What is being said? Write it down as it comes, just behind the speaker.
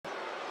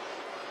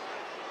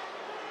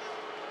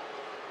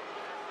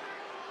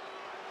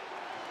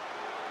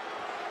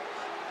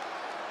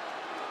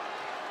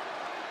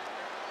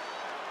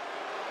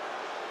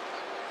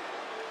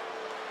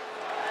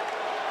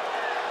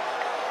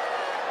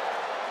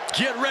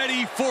Get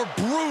ready for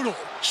brutal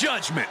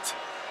judgment.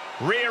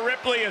 Rhea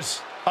Ripley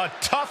is a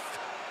tough,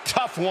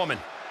 tough woman.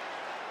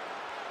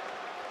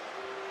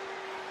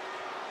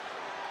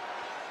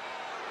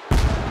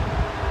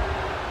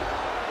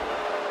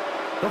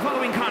 The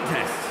following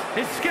contest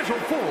is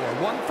scheduled for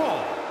one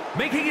fall.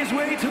 Making his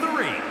way to the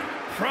ring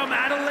from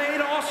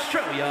Adelaide,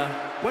 Australia,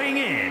 weighing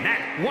in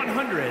at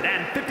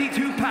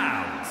 152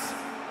 pounds.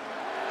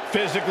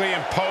 Physically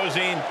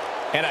imposing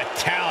and a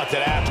talented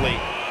athlete.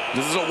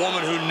 This is a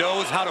woman who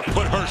knows how to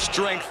put her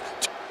strength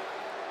to...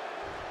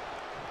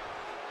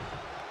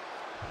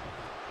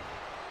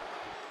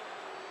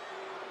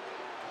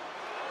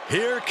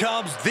 Here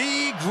comes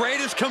the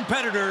greatest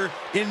competitor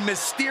in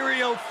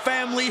Mysterio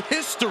family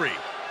history.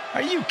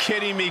 Are you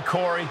kidding me,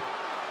 Corey?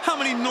 How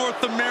many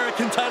North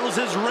American titles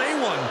has Rey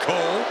won,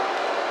 Cole?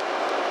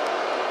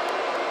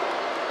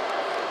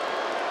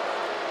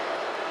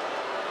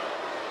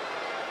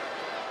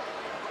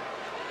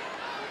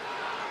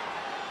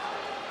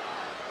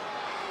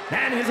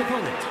 And his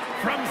opponent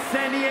from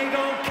San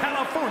Diego,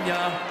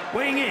 California,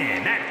 weighing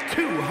in at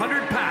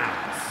 200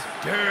 pounds,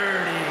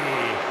 Dirty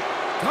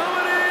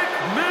Dominik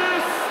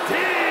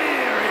Mysterio.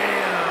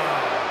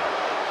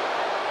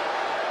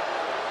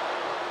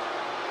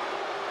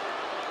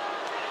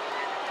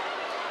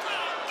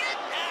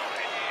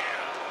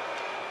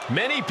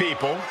 Many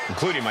people,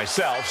 including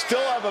myself,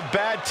 still have a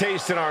bad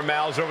taste in our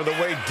mouths over the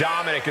way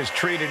Dominik has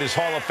treated his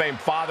Hall of Fame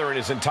father and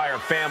his entire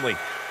family.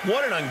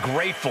 What an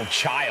ungrateful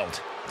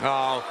child.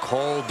 Oh,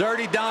 Cole,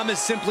 Dirty Dom is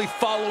simply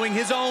following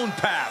his own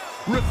path,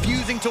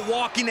 refusing to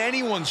walk in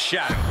anyone's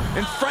shadow.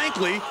 And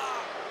frankly,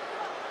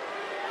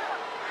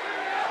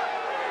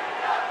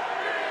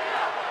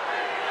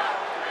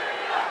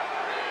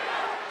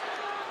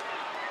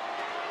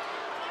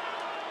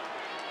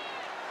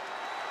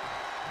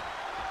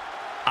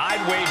 I'd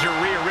wager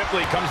Rhea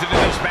Ripley comes into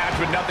this match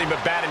with nothing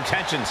but bad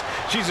intentions.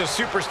 She's a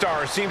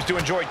superstar who seems to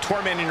enjoy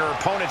tormenting her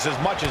opponents as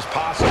much as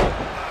possible.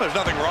 there's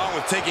nothing wrong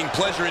with taking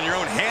pleasure in your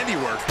own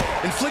handiwork.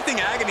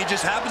 Inflicting agony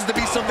just happens to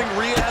be something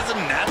Rhea has a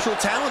natural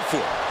talent for.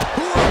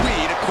 Who are we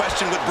to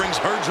question what brings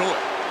her joy?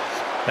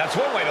 That's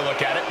one way to look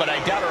at it, but I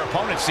doubt her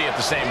opponents see it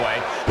the same way.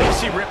 They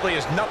see Ripley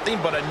as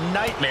nothing but a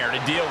nightmare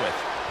to deal with.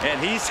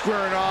 And he's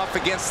squaring off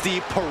against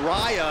the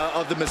pariah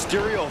of the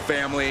Mysterio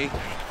family,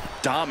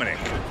 Dominik.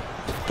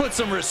 put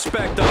some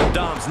respect on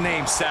Dom's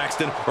name,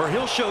 Saxton, or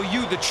he'll show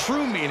you the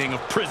true meaning of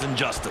prison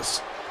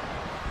justice.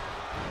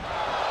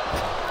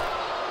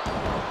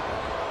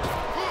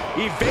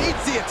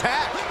 Evades the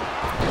attack.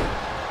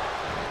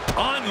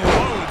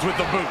 Unloads with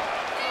the boot.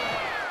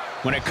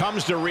 When it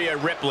comes to Rhea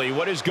Ripley,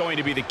 what is going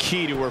to be the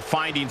key to her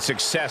finding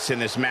success in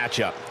this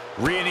matchup?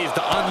 Rhea needs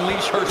to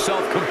unleash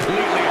herself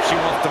completely if she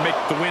wants to make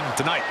the win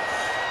tonight.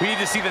 We need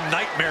to see the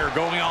nightmare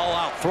going all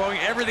out,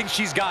 throwing everything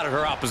she's got at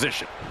her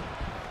opposition.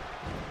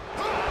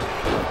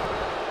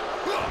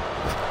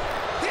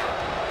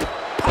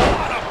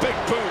 What a big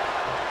boot.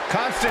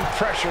 Constant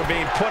pressure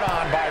being put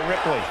on by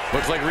Ripley.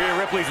 Looks like Rhea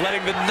Ripley's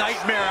letting the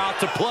nightmare out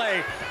to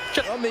play.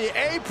 On the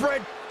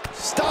apron,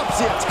 stops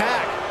the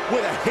attack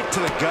with a hit to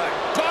the gut.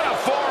 Got a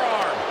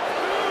forearm.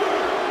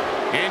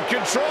 In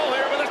control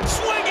here with a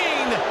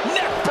swinging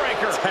neck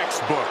breaker.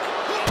 Textbook.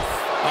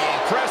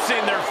 Oh,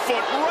 pressing their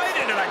foot right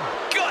into the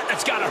gut.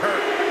 That's gotta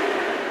hurt.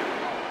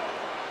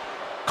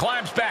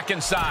 Climbs back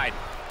inside.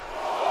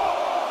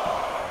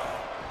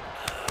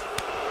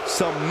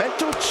 Some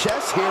mental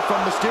chess here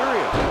from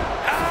Mysterio.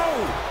 Ow!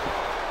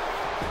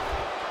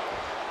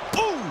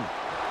 Boom!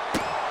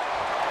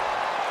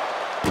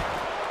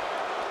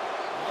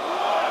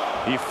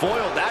 He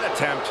foiled that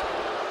attempt.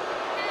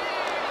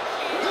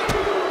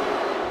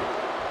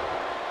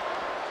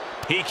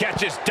 He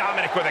catches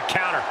Dominik with a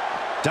counter.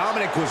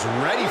 Dominik was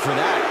ready for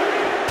that.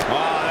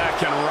 Oh, that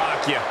can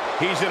rock you.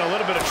 He's in a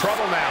little bit of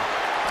trouble now.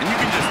 And you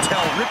can just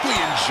tell Ripley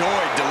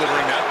enjoyed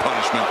delivering that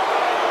punishment.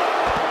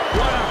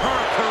 What a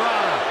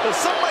hurrah! Well,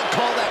 some might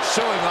call that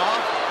showing off,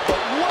 but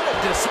what a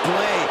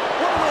display.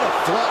 What a way to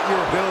flaunt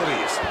your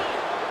abilities.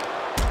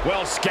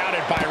 Well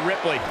scouted by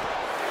Ripley.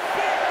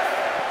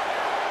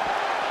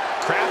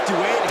 Crafty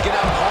way to get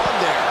out harm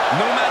there.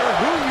 No matter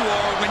who you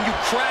are, when you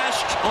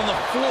crash on the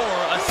floor,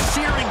 a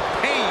searing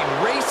pain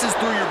races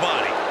through your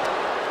body.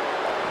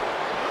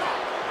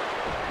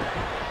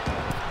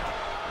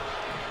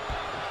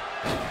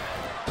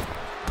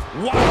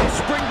 Wow,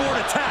 springboard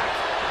attack.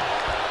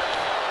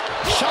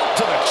 Shot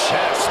to the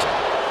chest.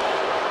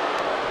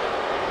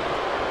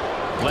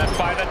 Left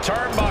by the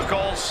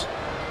turnbuckles.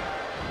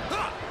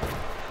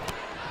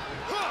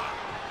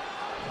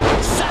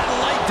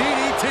 Satellite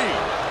DDT.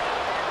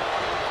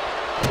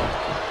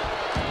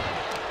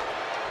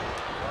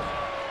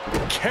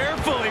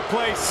 Carefully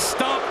placed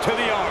stomp to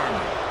the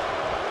arm.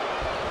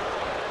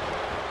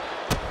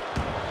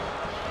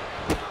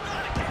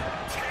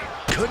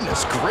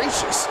 Goodness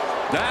gracious.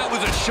 That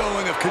was a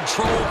showing of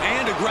control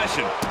and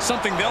aggression,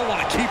 something they'll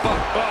want to keep up.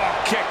 Oh,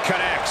 kick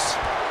connects.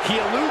 He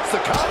eludes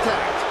the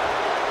contact.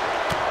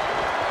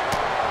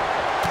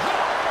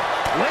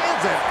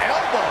 Lands an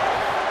elbow.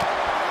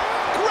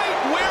 Great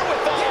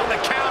wherewithal on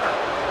the counter.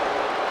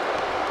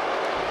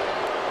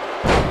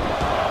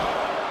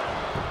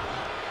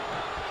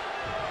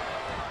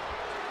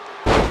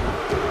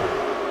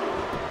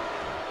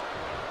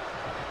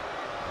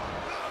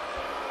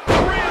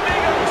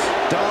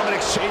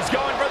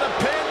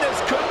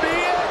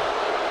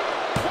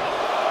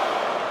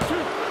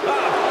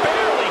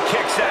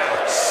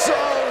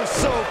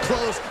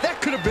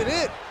 have been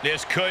it.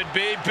 This could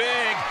be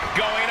big.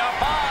 Going up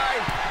high.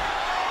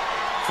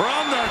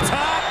 From the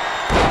top,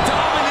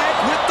 Dominik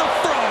with the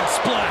frog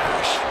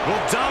splash.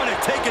 Will Dominik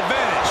take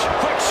advantage?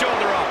 Quick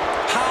shoulder up.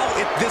 How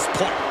at this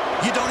point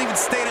you don't even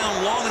stay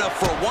down long enough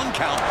for a 1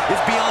 count is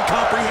beyond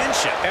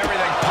comprehension.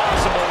 Everything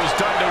possible was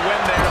done to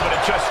win there, but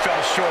it just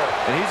fell short.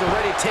 And he's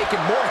already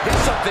taken more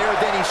hits up there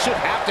than he should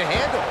have to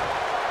handle.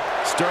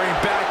 Stirring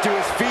back to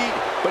his feet,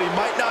 but he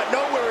might not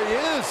know where he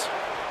is.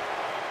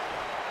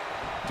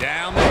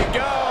 Down they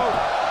go.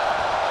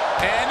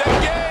 And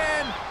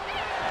again.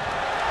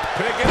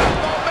 Picking up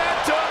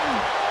momentum.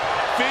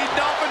 Feeding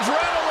off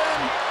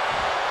adrenaline.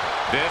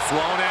 This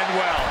won't end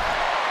well.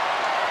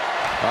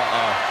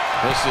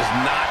 This is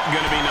not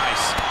going to be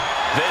nice.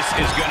 This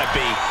is going to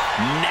be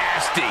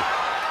nasty.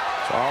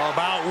 It's all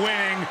about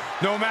winning,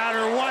 no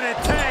matter what it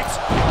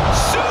takes.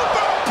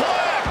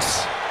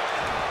 Superplex!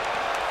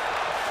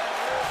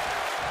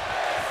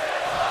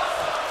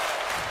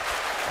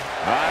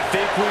 I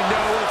think we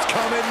know what's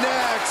coming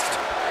next.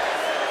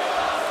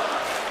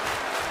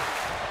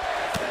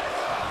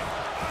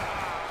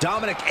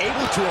 Dominik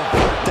able to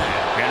avert that.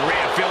 And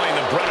Rhea feeling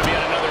the brunt of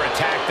yet another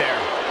attack there.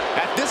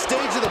 At this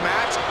stage of the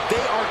match,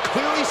 they are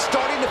clearly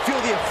starting to feel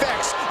the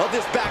effects of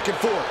this back and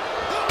forth.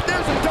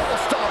 There's a double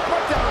stomp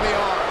right down the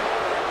arm.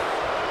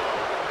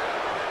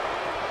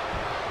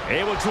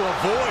 Able to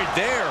avoid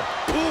there.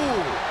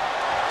 Ooh.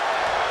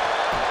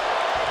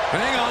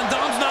 Hang on,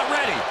 Dom's not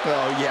ready.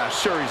 Oh, yeah,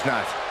 sure he's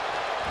not.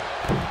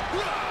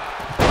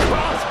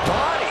 Cross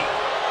body.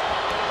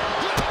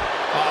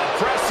 Oh,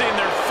 pressing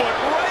their foot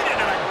right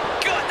into the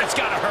gut. That's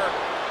got to hurt.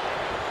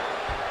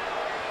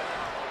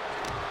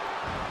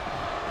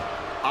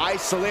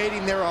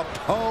 Isolating their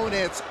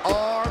opponent's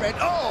arm, and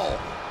oh!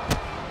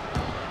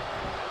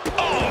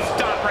 Oh,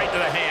 stop right to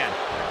the hand.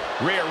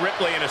 Rhea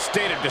Ripley in a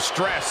state of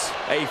distress.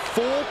 A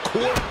full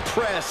court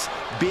press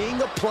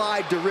being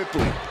applied to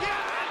Ripley.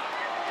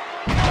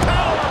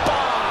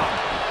 Powerbomb!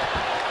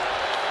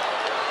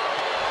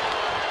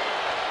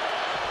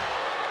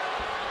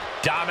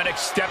 Dominik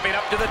stepping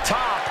up to the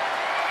top.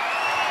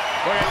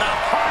 Look at the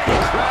high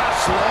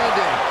Crash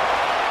landing.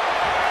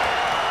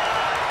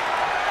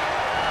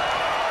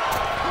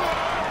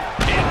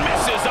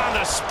 on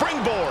the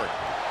springboard.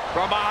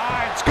 From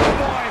behind,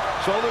 schoolboy,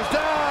 shoulders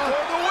down.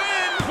 For the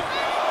win.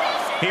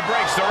 He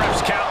breaks the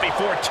ref's count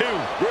before 2.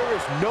 There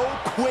is no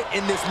quit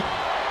in this.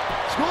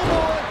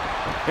 Schoolboy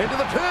into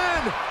the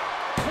pin.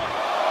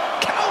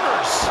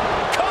 Counters.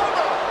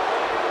 Cover.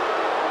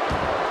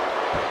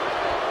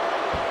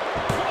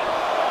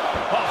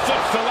 Oh,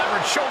 flips the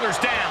leverage, shoulders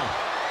down.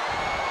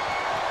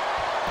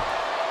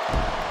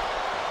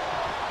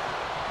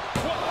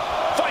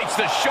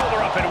 The shoulder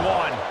up and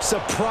 1.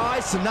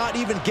 Surprised to not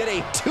even get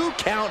a 2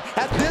 count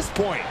at this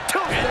point.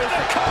 Into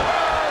the cover.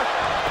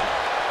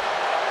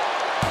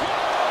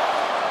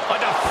 A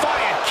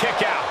defiant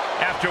kick out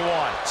after 1.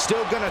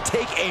 Still gonna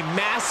take a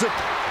massive.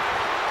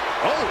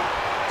 Oh,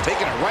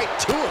 taking it right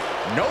to him.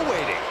 No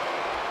waiting.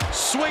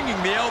 Swinging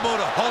the elbow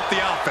to halt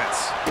the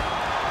offense.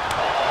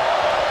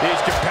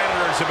 These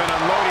competitors have been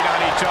unloading on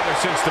each other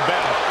since the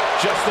bell.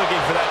 Just looking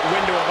for that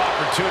window of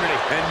opportunity.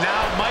 And now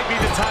might be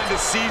the time to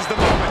seize the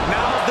moment.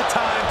 Now's the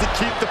time to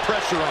keep the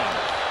pressure on.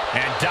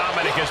 And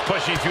Dominik is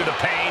pushing through the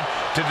pain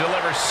to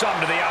deliver some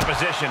to the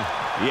opposition.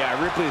 Yeah,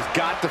 Ripley's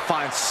got to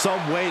find some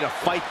way to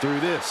fight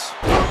through this.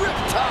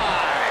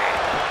 Riptide!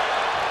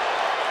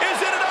 Is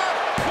it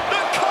enough?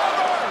 The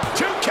cover!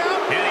 2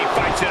 count! And he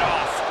fights it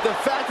off. The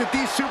fact that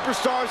these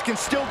superstars can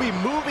still be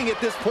moving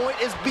at this point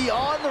is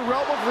beyond the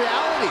realm of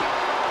reality.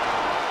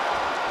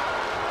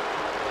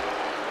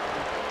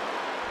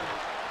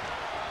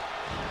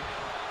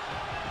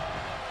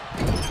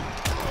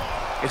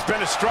 It's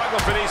been a struggle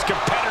for these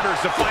competitors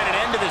to find an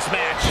end to this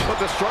match. But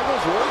the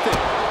struggle's worth it.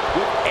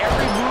 With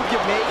every move you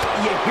make,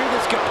 you hear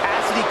this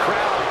capacity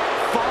crowd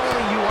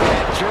following you on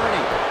that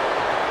journey.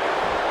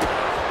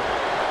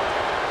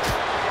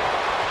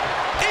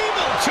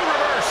 Able to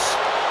reverse.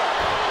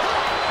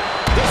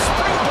 The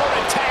springboard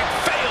attack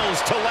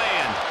fails to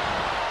land.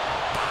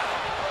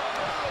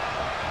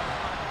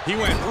 He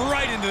went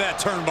right into that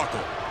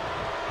turnbuckle.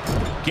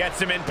 Gets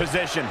him in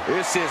position.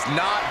 This is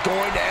not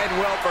going to end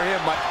well for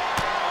him, Mike.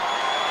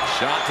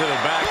 Shot to the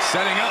back,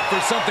 setting up for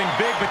something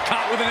big, but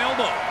caught with an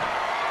elbow.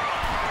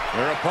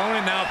 Their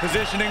opponent now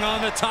positioning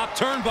on the top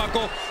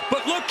turnbuckle,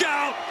 but look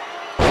out!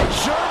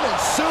 German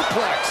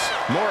suplex.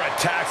 More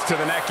attacks to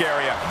the neck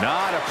area.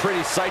 Not a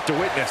pretty sight to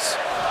witness.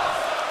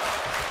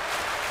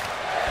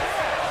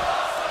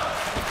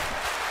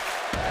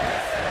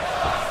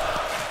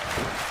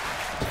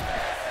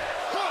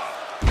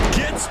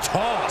 Gets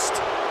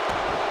tossed.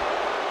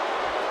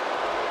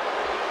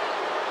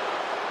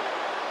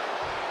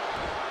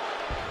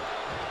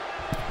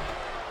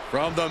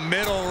 From the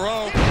middle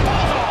rope.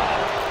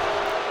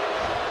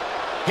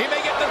 He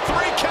may get the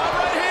 3 count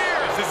right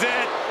here. This is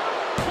it.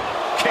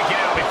 Kicking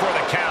out before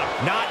the count.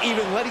 Not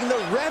even letting the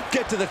ref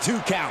get to the 2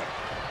 count.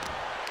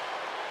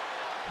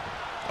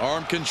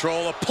 Arm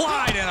control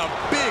applied and a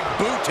big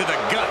boot to the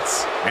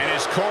guts. And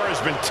his core has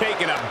been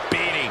taking a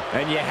beating.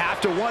 And you have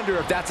to wonder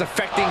if that's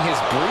affecting his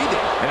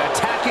breathing. And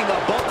attacking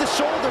above the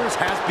shoulders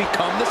has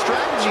become the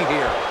strategy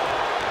here.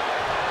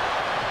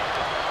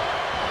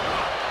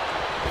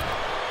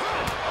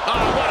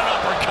 Oh, what an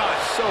uppercut.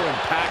 So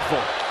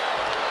impactful.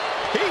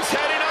 He's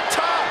heading up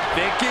top.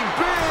 Thinking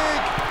big.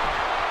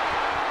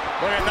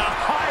 Look at the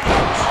height.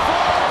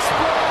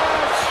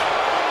 Splash!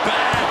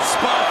 Bad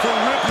spot for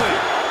Ripley.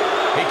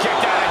 He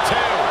kicked out at 2.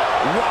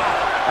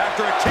 Wow.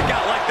 After a kick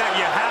out like that,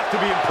 you have to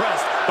be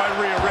impressed by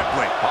Rhea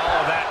Ripley. All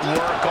of that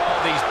work, all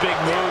these big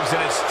moves,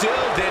 and it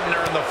still didn't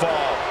earn the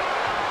fall.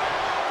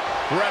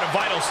 We're at a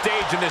vital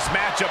stage in this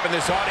matchup, and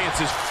this audience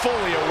is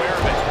fully aware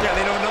of it. Yeah,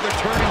 they know another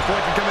turning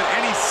point can come at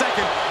any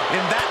second,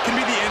 and that can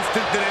be the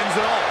instant that ends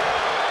it all.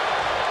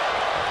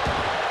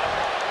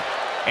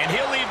 And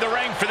he'll leave the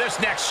ring for this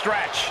next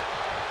stretch.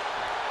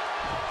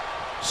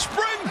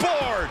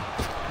 Springboard!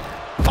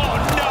 Oh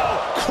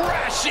no!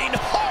 Crashing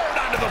hard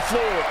onto the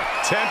floor.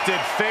 Tempted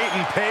fate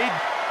and paid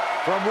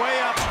from way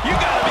up. You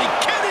gotta be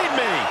kidding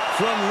me!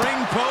 From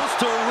ring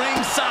post to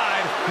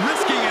ringside,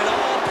 risking it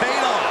all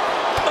paid off.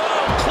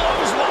 Oh,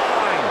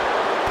 clothesline!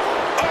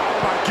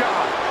 Oh my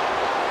God!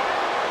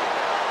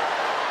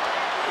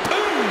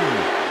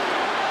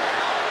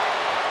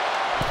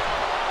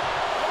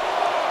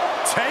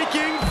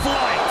 Taking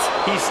flight.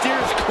 He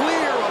steers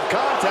clear of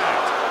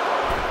contact.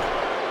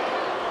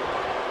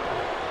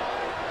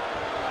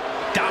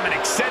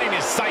 Dominik setting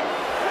his sight.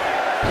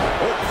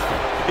 Oh,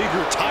 he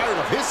grew tired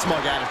of his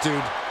smug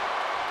attitude.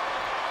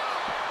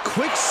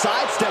 Quick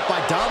sidestep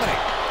by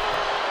Dominik.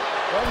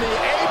 From the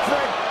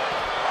apron.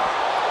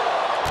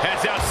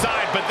 Heads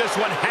outside, but this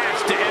one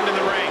has to end in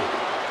the ring.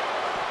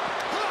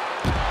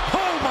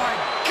 Oh my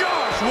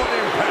gosh, what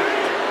impact!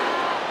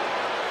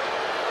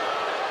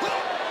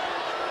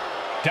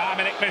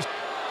 Dominik Mysterio.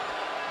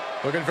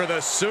 Looking for the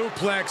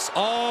suplex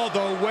all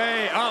the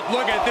way up.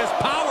 Look at this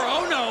power.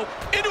 Oh no!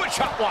 Into a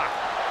chop block.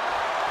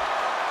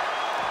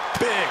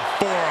 Big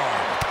forearm.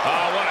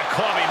 Oh, what a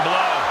clubbing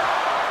blow.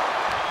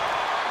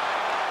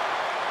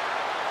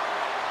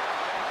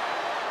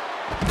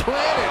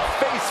 Planted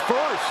face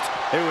first.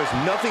 There was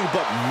nothing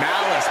but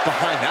malice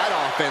behind that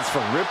offense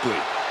from Ripley.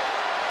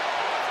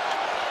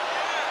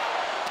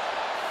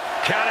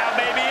 Count out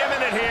may be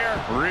imminent here.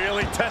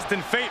 Really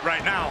testing fate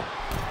right now.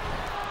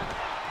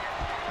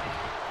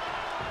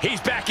 He's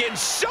back in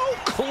so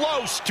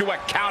close to a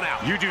count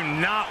out. You do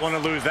not want to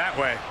lose that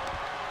way.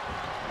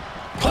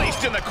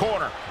 Placed in the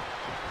corner.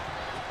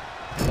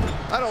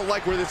 I don't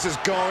like where this is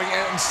going,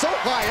 and so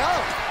high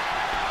up.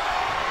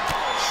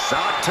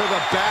 Shot to the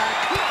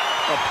back.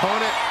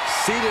 Opponent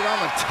seated on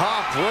the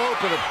top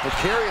rope in a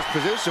precarious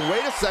position.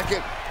 Wait a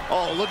second.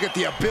 Oh, look at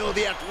the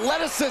ability,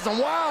 athleticism.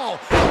 Wow.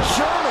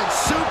 German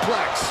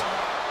suplex.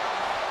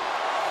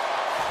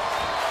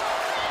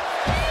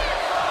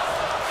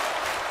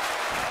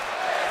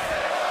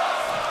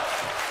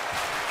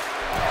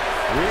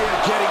 Rhea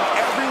getting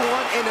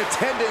everyone in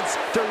attendance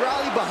to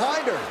rally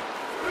behind her.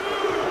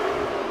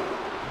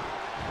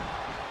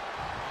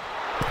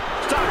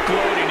 Stop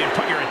gloating and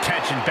put your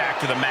attention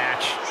back to the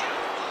match.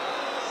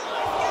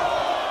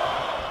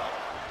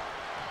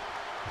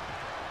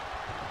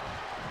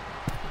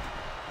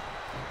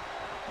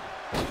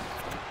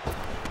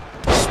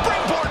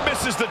 Springboard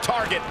misses the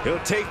target.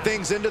 He'll take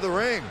things into the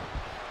ring.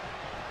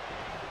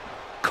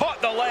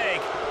 Caught the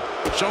leg.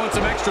 Showing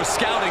some extra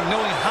scouting,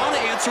 knowing how to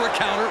answer a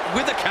counter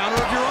with a counter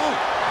of your own.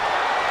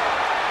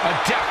 A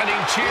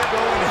deafening cheer.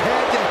 Going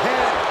head to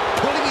head,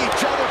 putting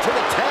each other to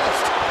the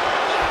test.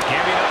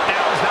 Giving up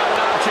now is not an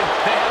option.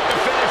 They have to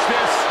finish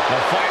this. The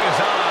fight is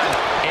on,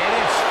 and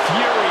it's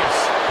furious.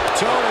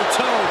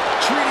 Toe-to-toe,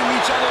 treating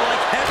each other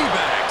like heavy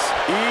bags.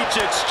 Each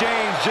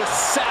exchange just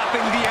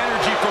sapping the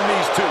energy from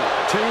these two.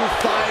 Two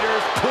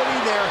fighters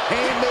putting their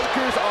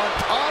haymakers on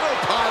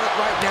autopilot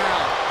right now.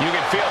 You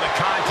can feel the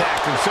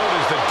contact, and so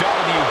does the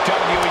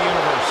WWE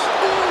Universe.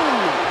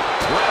 Ooh.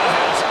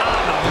 Roundhouse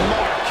on the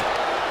mark.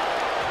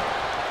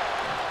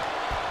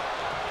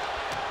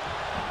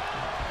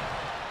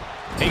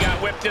 He got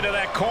whipped into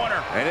that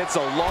corner. And it's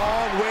a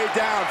long way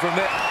down from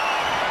it.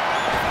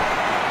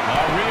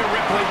 Rhea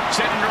Ripley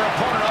setting her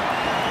opponent up.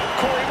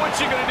 Corey, what's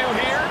she going to do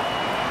here?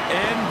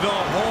 End the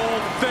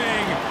whole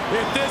thing.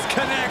 If this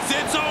connects,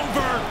 it's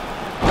over.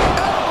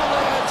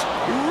 Avalanche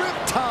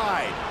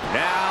riptide.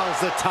 Now's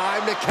the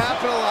time to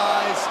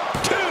capitalize.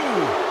 2.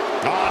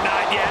 Oh,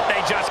 not yet.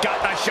 They just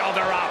got the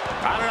shoulder up.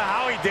 I don't know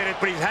how he did it,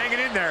 but he's hanging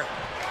in there.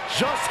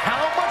 Just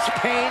how much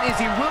pain is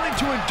he willing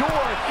to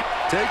endure?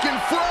 Taking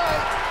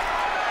flight.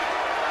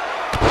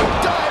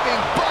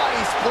 Diving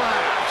body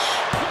splash.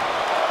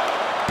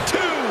 2.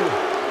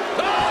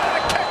 Oh,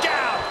 kick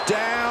out.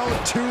 Down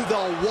to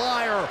the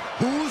wire.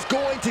 Who's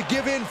going to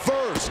give in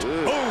first?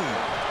 Boom.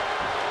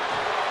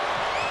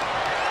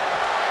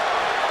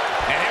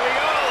 And here we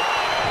go.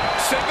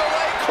 Single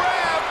leg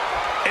crab.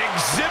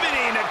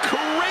 Exhibiting a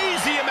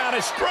crazy amount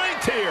of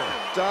strength here.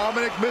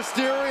 Dominik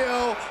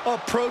Mysterio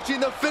approaching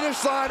the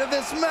finish line of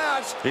this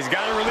match. He's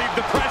got to relieve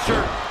the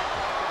pressure.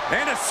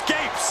 and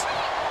escapes.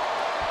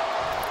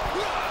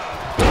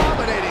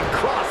 Dominating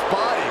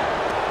crossbody.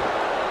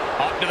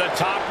 Up to the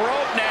top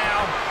rope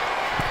now.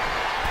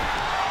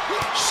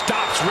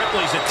 Stops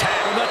Ripley's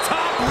attack on the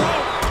top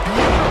rope.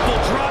 Beautiful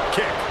drop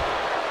kick.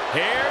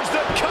 Here's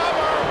the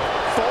cover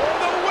for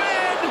the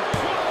win.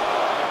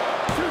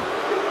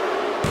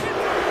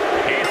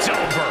 It's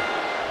over.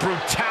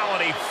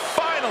 Brutality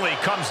finally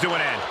comes to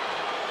an end.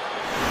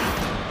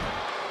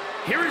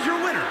 Here is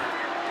your winner,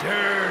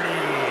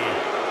 Dominik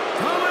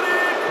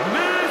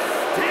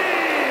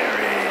Mysterio.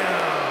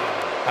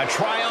 A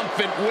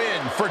triumphant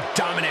win for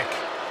Dominik.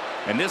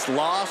 And this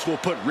loss will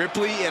put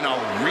Ripley in a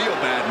real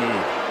bad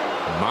mood.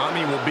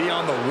 Mommy will be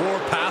on the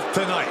warpath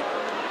tonight.